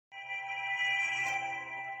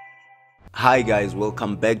Hi guys,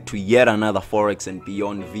 welcome back to yet another Forex and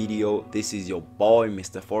Beyond video. This is your boy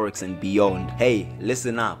Mr. Forex and Beyond. Hey,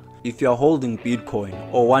 listen up. If you're holding Bitcoin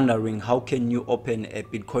or wondering how can you open a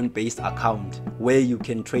Bitcoin based account where you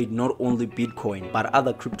can trade not only Bitcoin but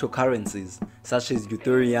other cryptocurrencies such as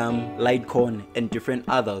Ethereum, Litecoin and different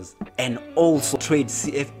others, and also trade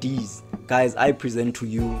CFDs, guys, I present to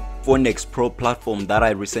you Fondex.pro platform that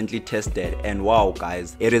I recently tested, and wow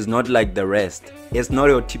guys, it is not like the rest. It's not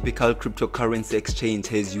your typical cryptocurrency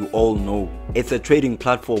exchange as you all know. It's a trading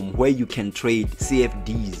platform where you can trade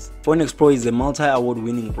CFDs. Fondex.pro is a multi-award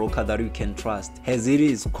winning broker that you can trust as it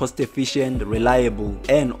is cost efficient, reliable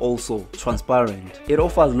and also transparent. It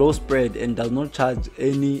offers low spread and does not charge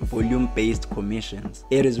any volume based commissions.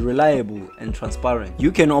 It is reliable and transparent.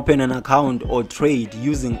 You can open an account or trade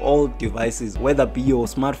using all devices, whether be your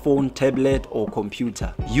smartphone, tablet or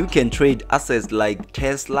computer. You can trade assets like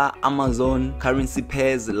Tesla, Amazon, currency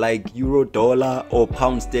pairs like euro dollar or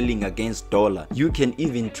pound sterling against dollar. You can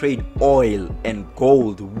even trade oil and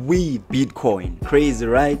gold with Bitcoin. Crazy,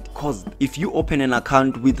 right? Because if you open an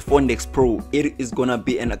account with Fondex.pro, it is gonna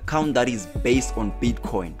be an account that is based on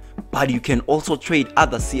Bitcoin, but you can also trade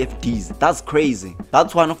other CFDs. That's crazy.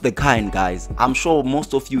 That's one of the kind, guys. I'm sure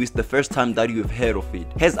most of you is the first time that you've heard of it,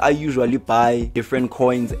 as I usually buy different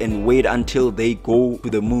coins and wait until they go to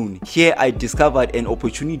the moon. Here I discovered an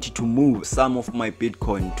opportunity to move some of my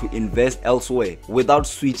Bitcoin to invest elsewhere without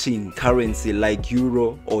switching currency like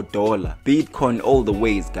euro or dollar. Bitcoin all the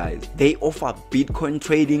ways, guys. They offer Bitcoin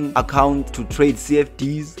trading account to trade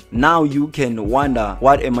CFDs. Now you can wonder,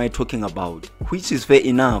 what am I talking about? Which is fair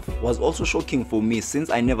enough. Was also shocking for me since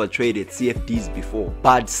I never traded CFDs before.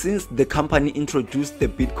 But since the company introduced the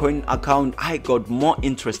Bitcoin account, I got more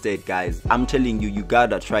interested, guys. I'm telling you, you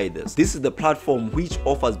gotta try this. This is the platform which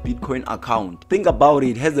offers Bitcoin account. Think about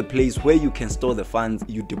it, has a place where you can store the funds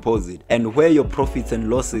you deposit and where your profits and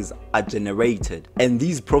losses are generated. And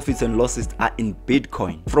these profits and losses are in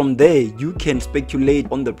Bitcoin. From there, you can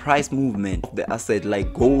speculate on the price movement of the asset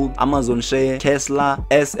like gold, Amazon share, Tesla,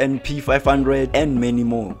 S&P 500 and many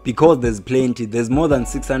more. Because there's plenty, there's more than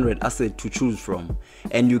 600 assets to choose from,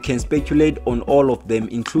 and you can speculate on all of them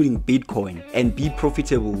including Bitcoin and be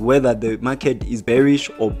profitable whether the market is bearish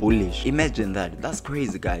or bullish. Imagine that. That's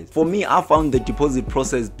crazy, guys. For me, I found the deposit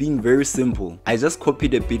process being very simple. I just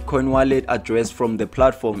copied a Bitcoin wallet address from the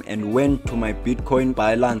platform and went to my Bitcoin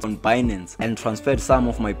balance on Binance and transferred some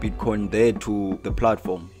of my Bitcoin there to the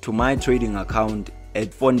platform, to my trading account at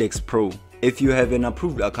Fondex.pro. If you have an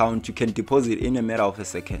approved account, you can deposit in a matter of a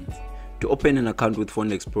second. To open an account with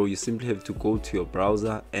Fondex.pro, you simply have to go to your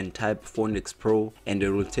browser and type Fondex.pro, and it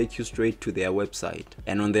will take you straight to their website.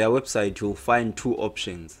 And on their website, you'll find two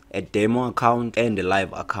options: a demo account and a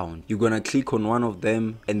live account. You're gonna click on one of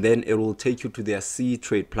them and then it will take you to their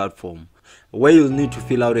C-Trade platform, where you'll need to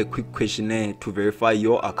fill out a quick questionnaire to verify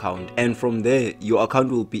your account, and from there your account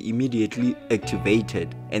will be immediately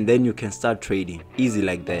activated and then you can start trading. Easy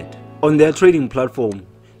like that. On their trading platform,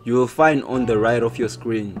 you will find on the right of your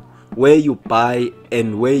screen where you buy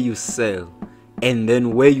and where you sell, and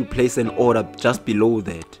then where you place an order just below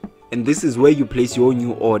that. And this is where you place your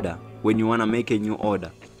new order when you want to make a new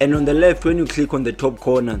order. And on the left, when you click on the top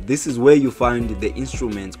corner, this is where you find the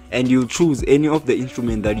instruments, and you choose any of the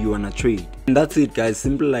instrument that you want to trade. And that's it, guys.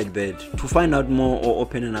 Simple like that. To find out more or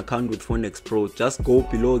open an account with Fondex.pro, just go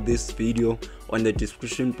below this video on the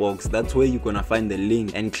description box. That's where you're gonna find the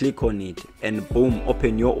link and click on it, and boom,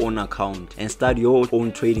 open your own account and start your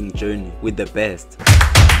own trading journey with the best.